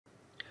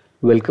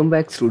Welcome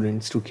back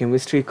students to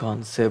chemistry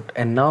concept,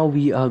 and now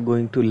we are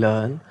going to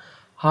learn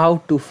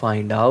how to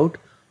find out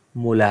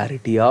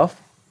molarity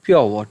of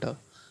pure water.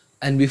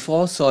 And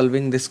before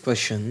solving this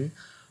question,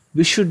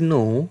 we should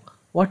know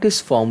what is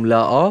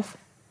formula of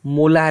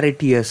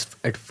molarity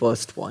at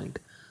first point.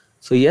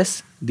 So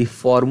yes, the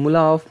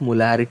formula of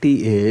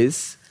molarity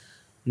is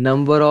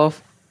number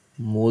of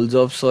moles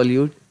of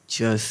solute.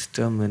 Just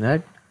a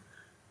minute.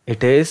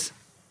 It is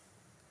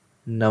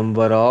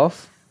number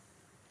of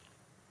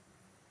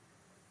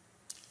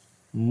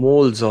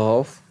moles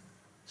of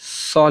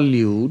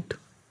solute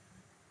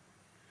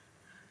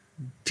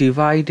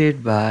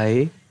divided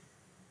by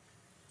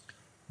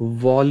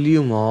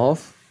volume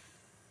of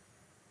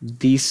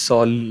the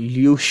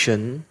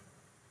solution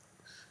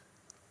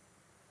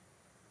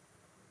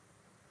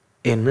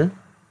in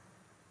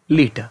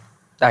liter.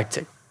 That's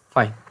it.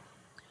 Fine.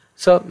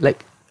 So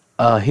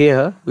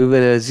here we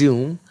will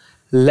assume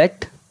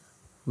let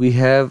we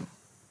have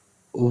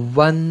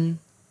 1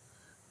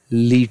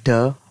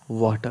 liter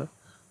water.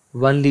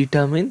 1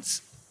 liter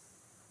means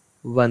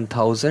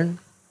 1000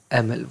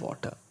 ml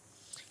water.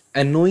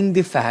 And knowing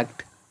the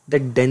fact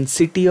that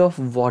density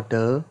of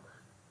water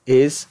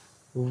is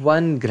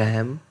 1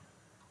 gram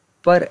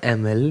per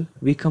ml,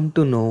 we come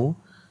to know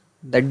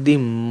that the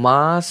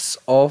mass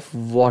of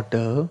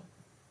water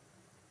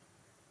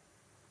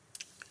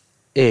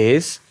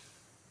is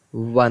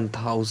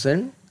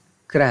 1000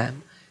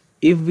 gram.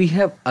 If we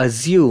have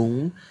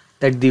assumed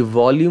that the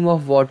volume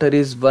of water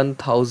is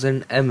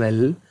 1000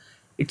 ml,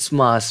 its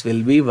mass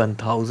will be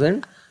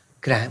 1000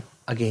 gram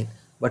again.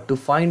 But to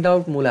find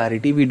out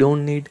molarity, we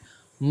don't need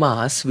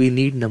mass, we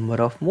need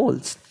number of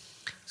moles.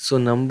 So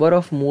number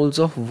of moles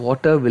of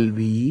water will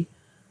be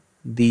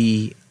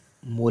the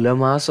molar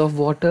mass of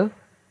water,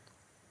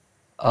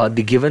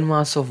 the given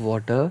mass of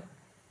water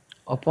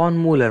upon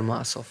molar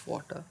mass of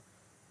water,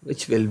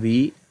 which will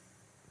be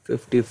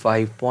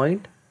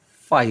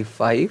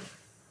 55.55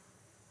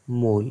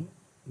 mole.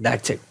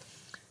 That's it.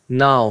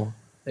 Now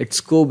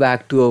let's go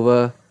back to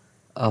our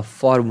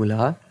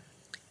formula.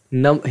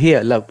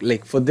 Here look,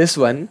 like for this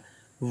one,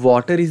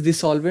 water is the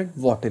solvent,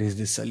 water is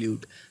the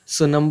solute.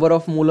 So number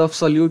of mole of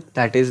solute,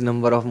 that is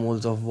number of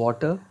moles of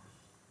water,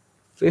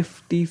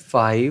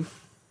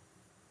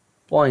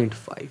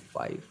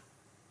 55.55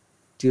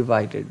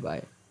 divided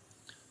by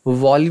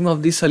volume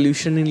of the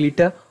solution in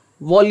liter,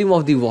 volume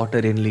of the water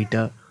in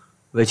liter,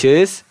 which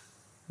is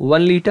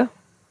 1 liter.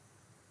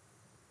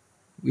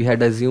 We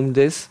had assumed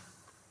this.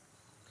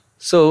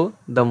 So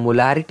the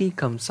molarity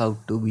comes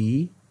out to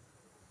be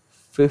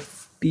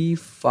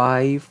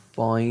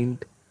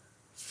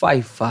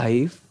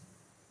 55.55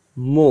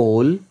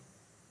 mole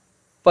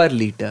per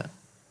liter.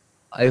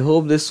 I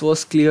hope this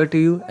was clear to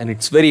you, and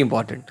it's very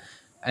important.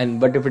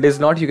 But if it is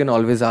not, you can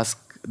always ask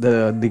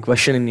the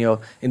question in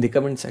the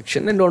comment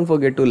section, and don't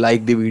forget to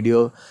like the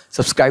video,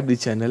 subscribe the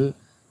channel,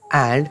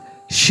 and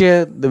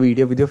share the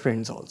video with your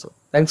friends also.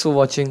 Thanks for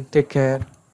watching. Take care.